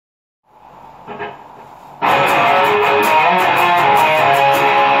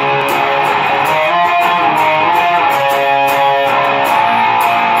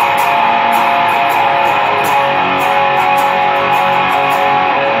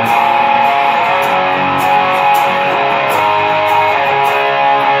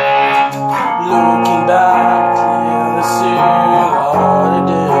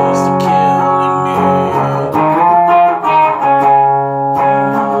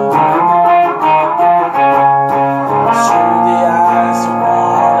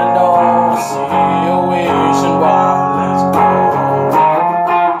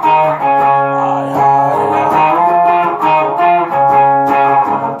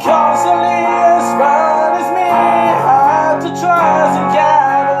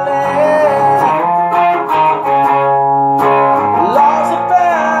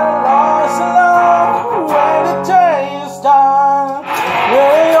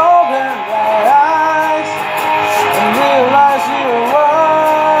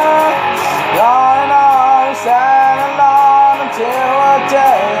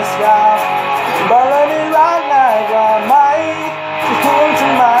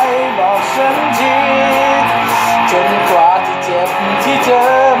ที่เจอ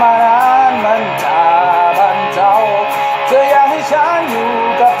มานานมันจะบรรเทาเธออยากให้ฉันอยู่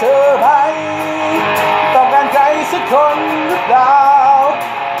กับเธอไหมต้องการใครสักคนหรือเปล่า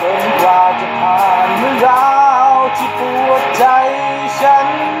จนกว่าจะผ่านเรื่องราวที่ปวดใจฉัน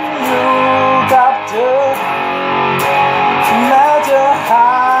อยู่กับเธอแม้จะห่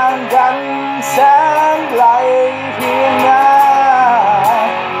างกันแสนไกลเพียงไหน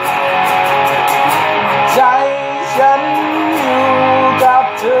ใจฉันอยู่กับ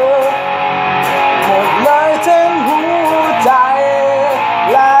เธอหมดเลยทั้งหัวใจ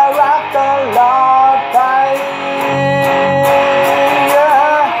และรักตลอดไป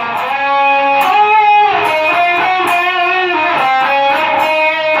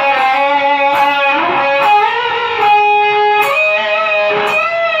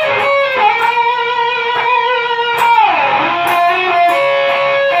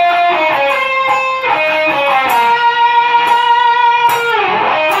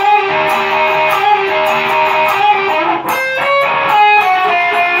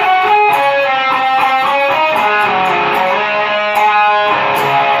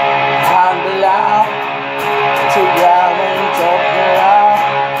ทุกอย่างมันจบแล้ว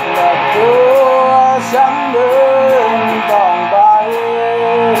และตัวฉันเดินต้องไป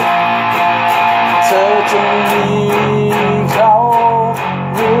เธอจะมีเขา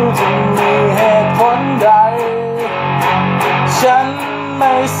หรือจะมีเหตุผลใดฉันไ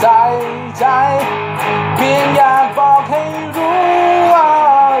ม่ใส่ใจเพียงอยากบอกให้รู้ว่า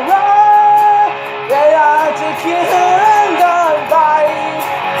รักแต่อยากจะคิดถึงเกินไป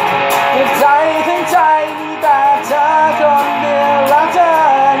ใจทั้งใจแต่เธอคนเดียวรักเธอ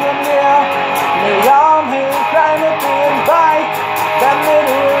คนเดียวไม่ยอมให้ใครมาเปลี่ยนไปแต่ไม่ไ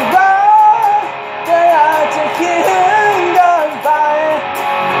ด้รักแต่อยากจะคิดถึงเกินไป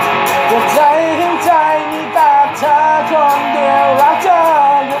แต่ใจทั้งใจมีแต่เธอคนเดียวรักเธอ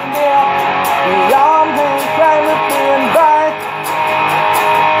คนเดียวไม่ยอมให้ใครมาเปลี่ยนไป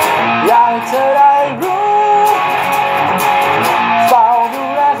อยากให้เธอได้รู้เฝ้าดู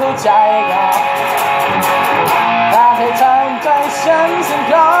แลเข้าใจกันอยากให้ทำใจฉันสัก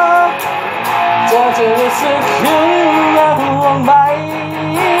ครั้งเธอจะรู้สึกถึงและห่วงไหม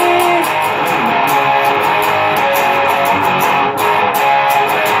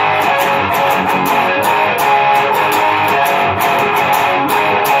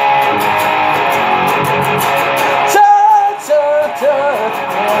เธอ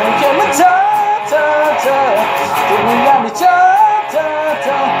เขียนมาเธอที่มันอยากให้เธอ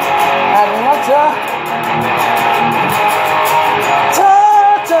อาจจะรักเธอ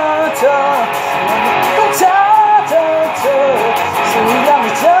ต้องเธอสิ่งอย่าง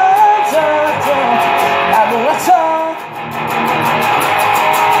ที่เธออาจจะรักเธอ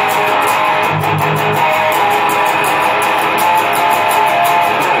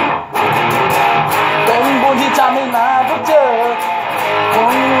เป็นบุญที่ทำให้มาพบเจอค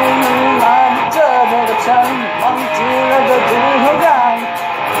นมาเจอเธอกับฉันบางทีเราก็ดูเขาได้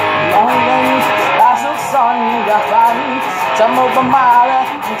มองกันตาซุกซ่อนกับฝันจำเอาประมาเลย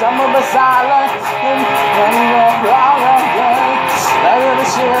จำเอาภาษาเลยยังร้องเลยแล้วก็ไม่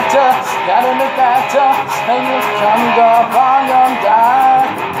เชื่อเธออยากได้ไม่แปลกเธอให้ยึดคำก็พร้อมยอมได้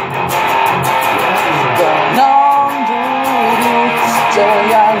ก็น้องดูเจอ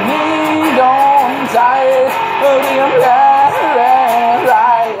อย่างนี้โดนใจเรียมแรง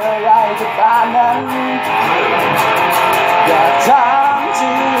อะไรจะตามนั้นอยากถาม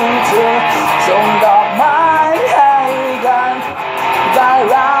ที่เธอ ส่งดอกไม้ให้กันได้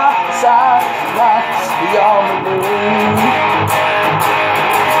รักสักวันยอมไม่ลืม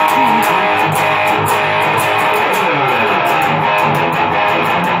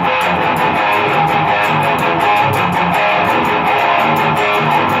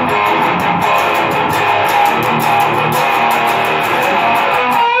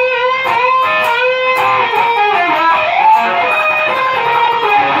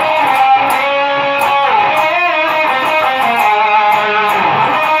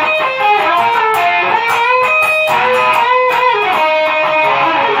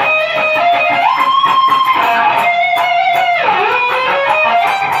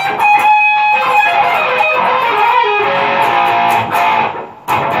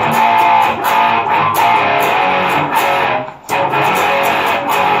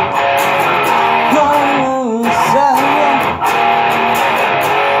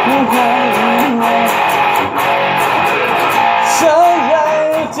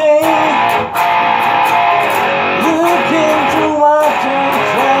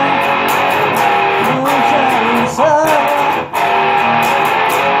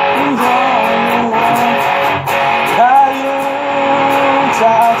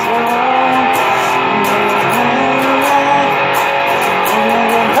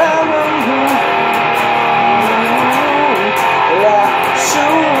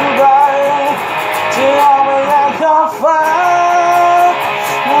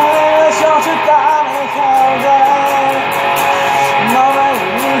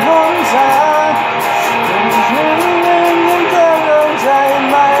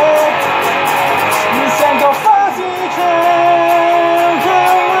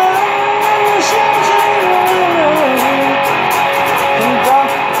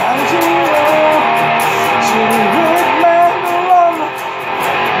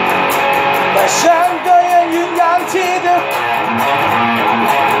ฉันก็ยังยืนยันที่เดิม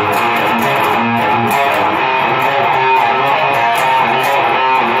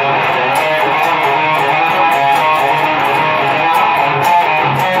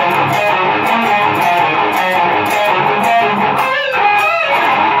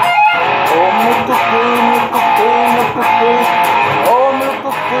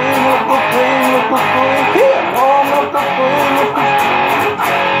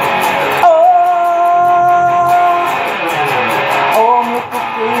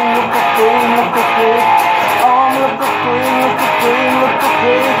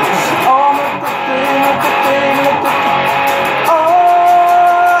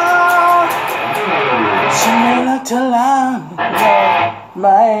เธอแล้วไ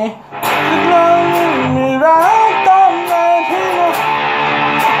ม่ลองไม่รักต้องมาที่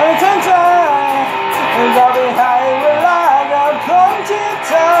เราทั้งใจเราไปให้เวลากับคนที่เธ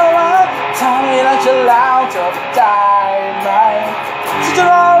อรักถ้าไม่รักฉันแล้วจบได้ไหมฉันจะ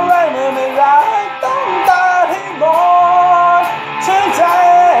รอไว้เมื่อไม่รักต้องตาให้หมดทั้งใจ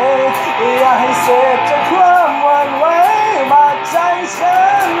อย่าให้เสพจากความหวั่นไหวมาใจฉั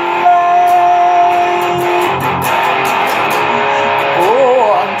น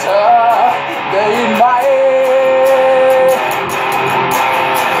ได้ยินไหม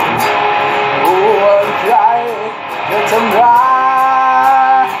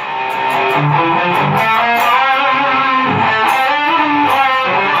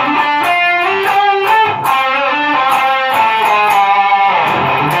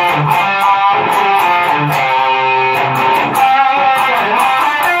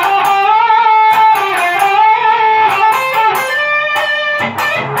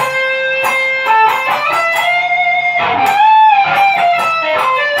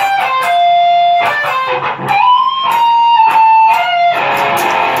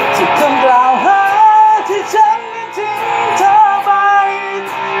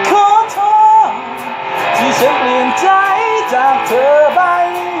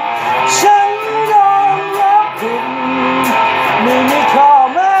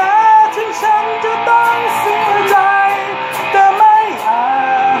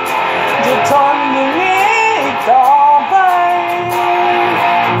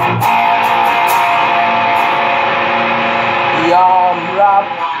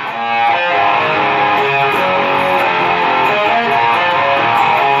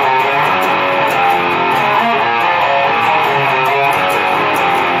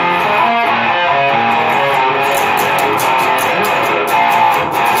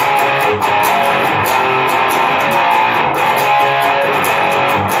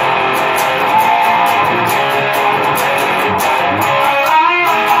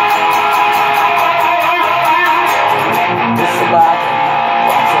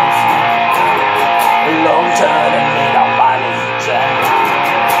ธอได้มีดอกไม้ในใจ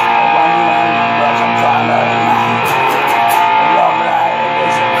วันนั้นเราทำฝันอะไรรอบแรกได้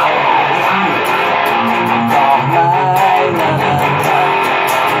สักคนดอกไม้นานาพัน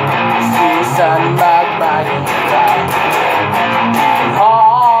ธุ์สีสันมากมายอย่างไรหอ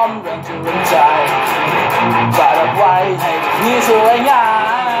มเรื่องจะรู้ใจฝากเอาไว้ให้นี่สวยงาม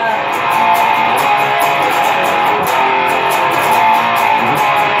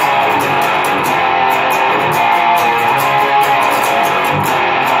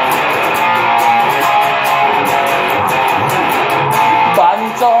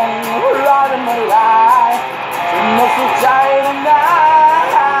จงรอจนมันลายจนหมดสุดใจแล้วนะ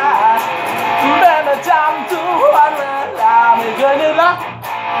เป็นประจำทุกวันเวลาไม่เคยได้รัก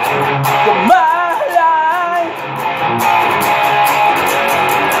ก็มาได้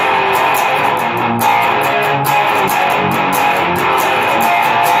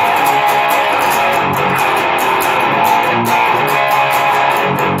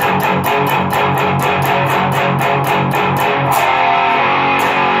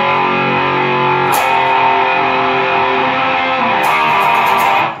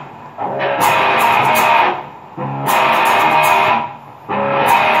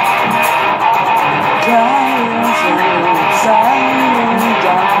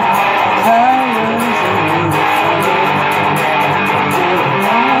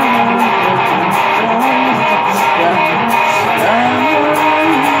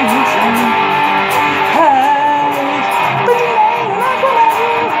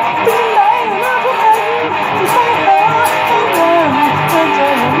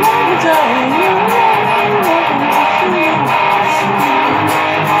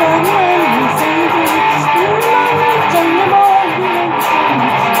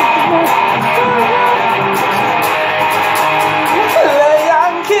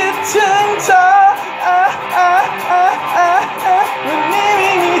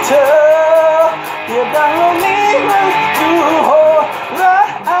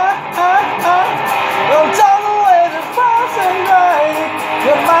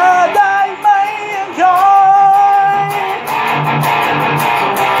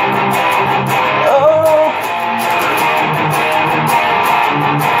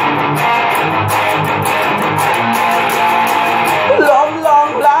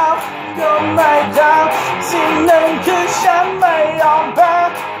สิ่งหนึ่งคือฉันไม่ยอมแพ้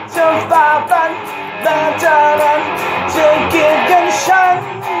จะฝ่าฟันแต่เธอนั้นจะเกลียดกันฉัน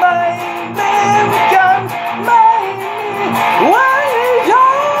ไม่เหมือนกันไม่มีวันยอ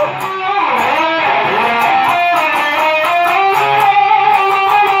ม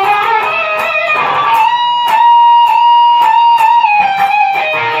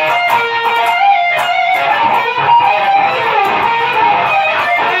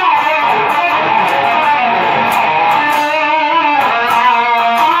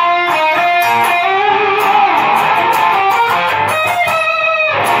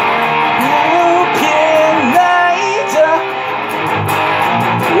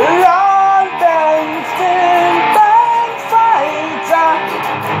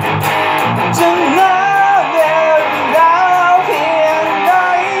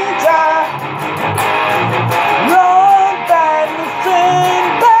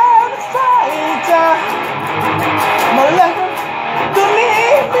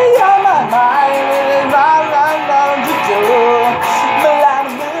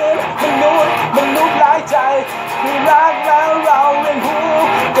ที่รักแล้วเราเรียนรู้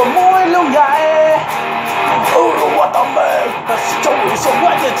ก็มุ่ยลุงใหญ่如果当美但是终于说外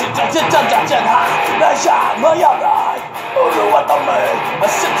界紧张现站长见他那什么要来如果当美那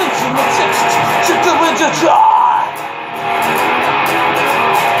现在只能现在为这场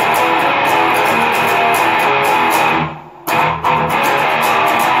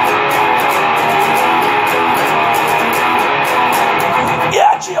也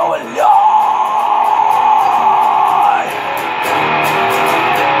只有了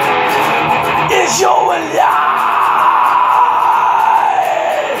就问来，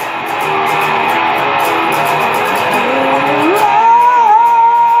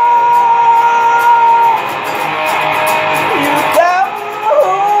อยู่เต็มหั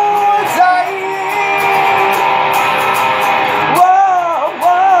วใจว่า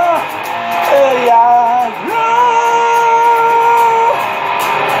อยากรู้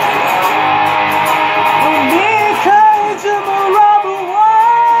มีใครจะมารับเอาไว้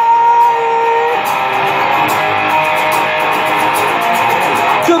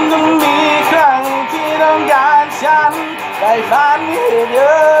คุณต้องมีใครที่ต้องการฉันได้ฝันให้เธ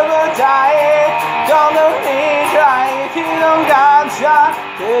อเข้าใจก็ต้องมีใครที่ต้องการฉัน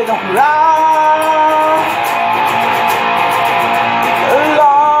ที่ต้องรัก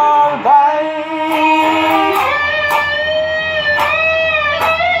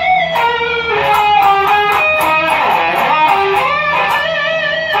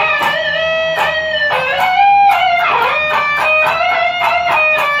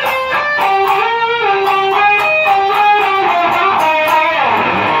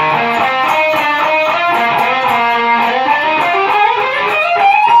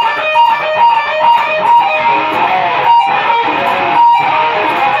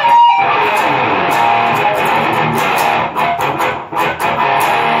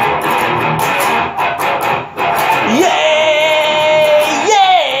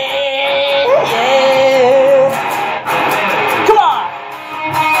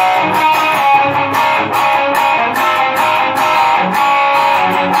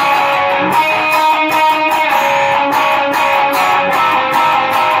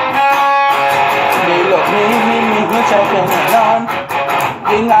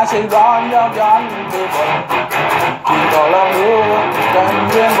งานใช้ร้อนย้อนคือบนที่ก็ลองรู้กัน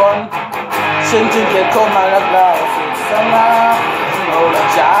เรื่องบนฉันจึงเกลียดคนมารักเราสุดสนาโอ้ละ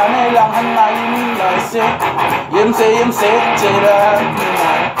จ๋าให้ลองหันมายิ้มหน่อยสิยิ้มสิใจเริ่มที่ไหน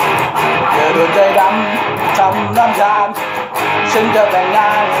อย่าโดนใจดำทำน้ำตาลฉันจะแต่งงา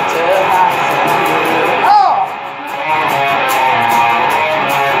นกับเธอนะ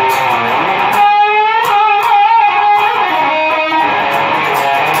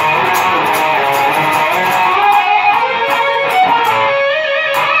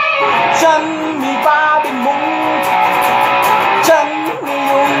ฉันมีฟ้าเป็นมุ้งฉันมี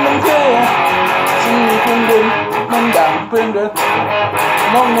ยุงเป็นเพื่อนฉันมีเพื่อนดินมันดังเพื่อนเดิน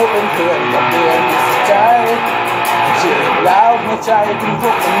น้องนูเป็นเพื่อนกับเพื่อนใจเชื่อแล้วหัวใจเป็นพ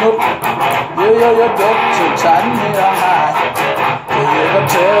วกมนุษย์เยอะช่วยฉันให้ร้องไห้อยู่กับ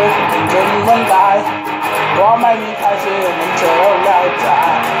เธอจนวันตายเพราะไม่มีใครเชื่อเหมือนเธอแล้วจ้า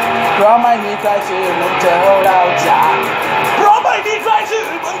เพราะไม่มีใครเชื่อเหมือนเธอแล้วจ้าเพราะไม่มีใครเชื่อ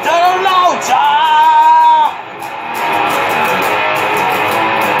เหมือนเธอแล้วจ้า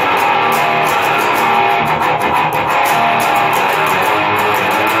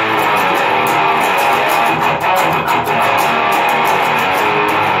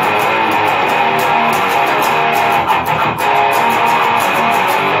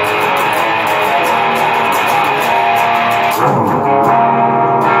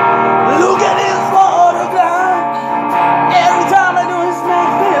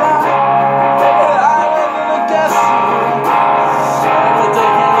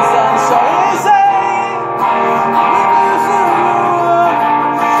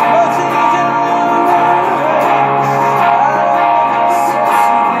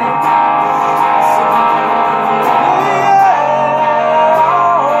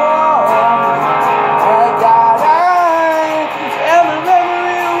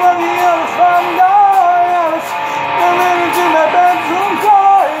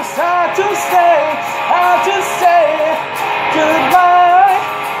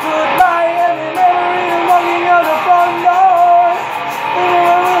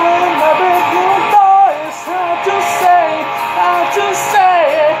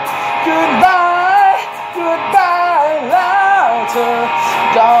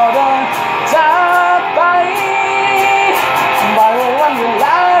ก็เดินจากไปบางวันเวล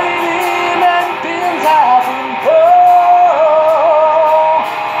าดีๆมันเพียงแค่ฝุ่นโผล่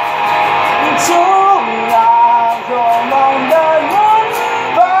ทุกอย่างก็มองเดินวน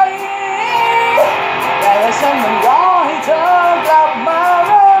ไปแต่ฉันมันรอให้เธอกลับมาเ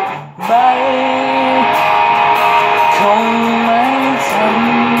ริ่มใหม่คงไม่ทัน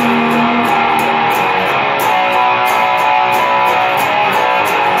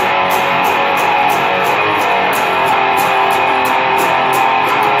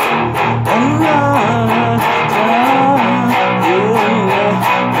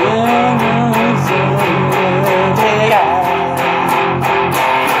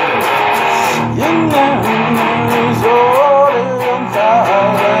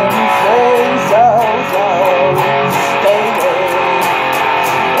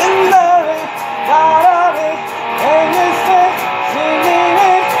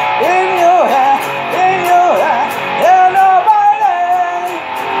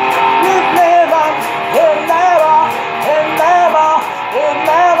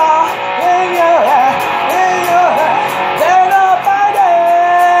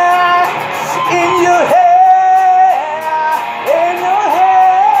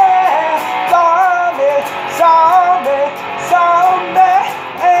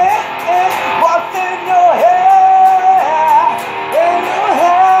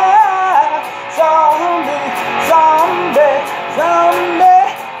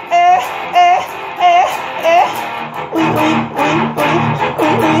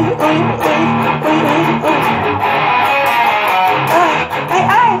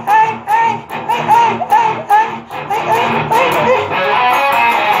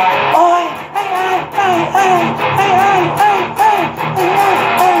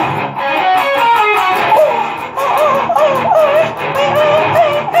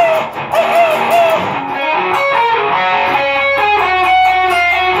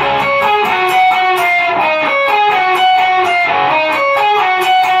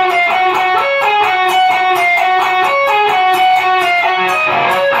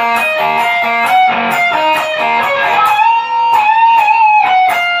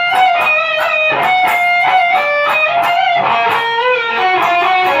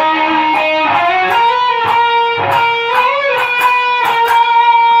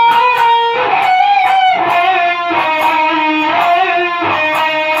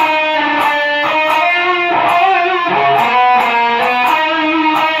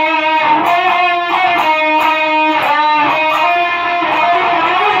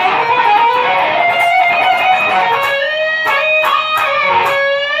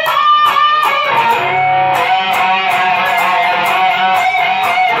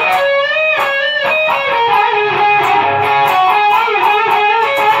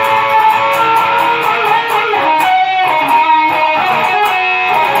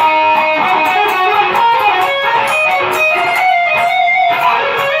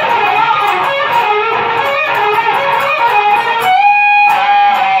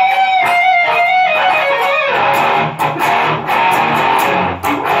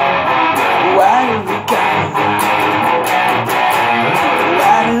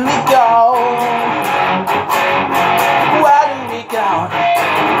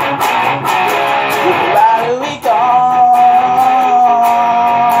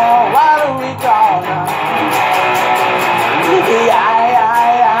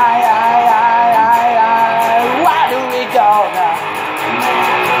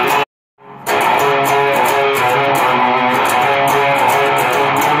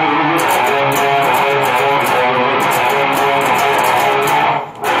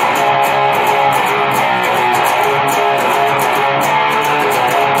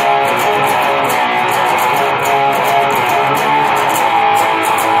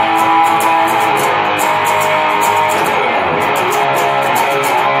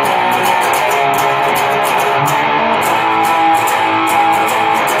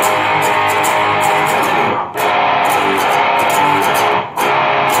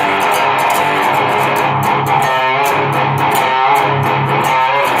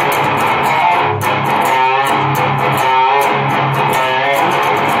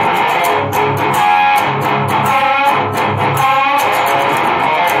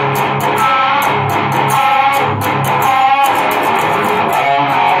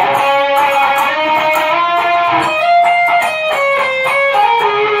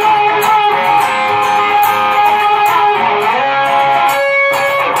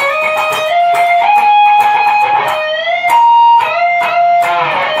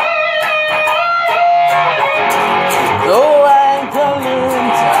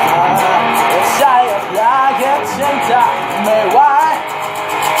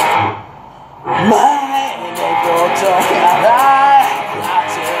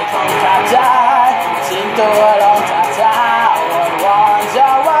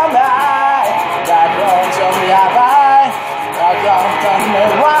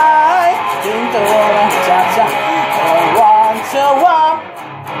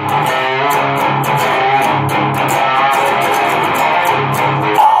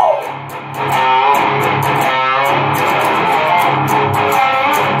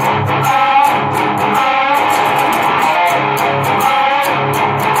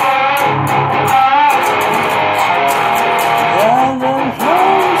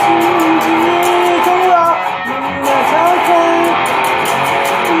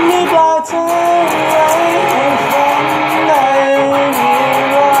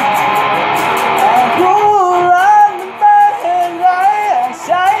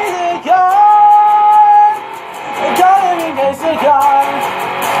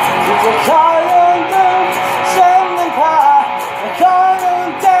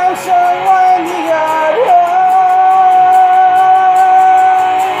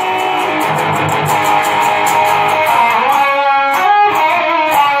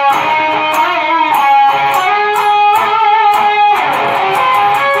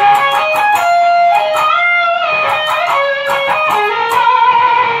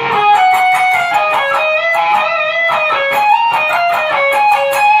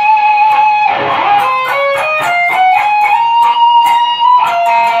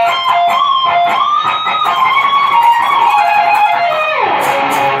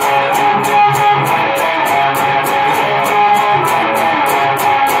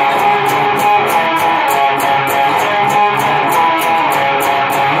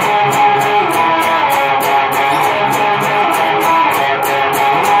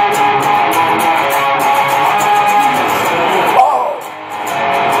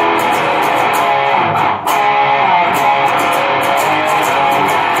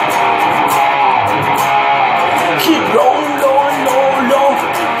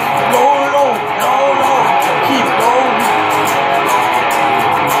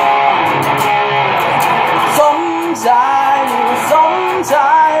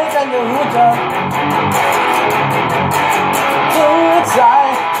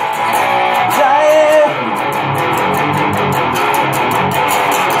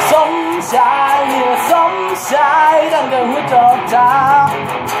ใจตั้งแต่หัวจนเท้า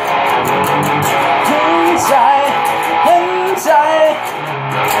เห็นใจเห็นใจ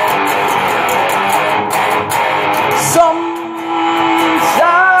สมใจ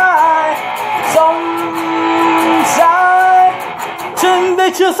สมใจถึงได้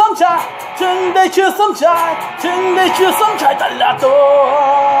ชื่อสมใจถึงได้ชื่อสมใจถึงได้ชื่อสมใจตลอดตั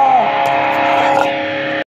ว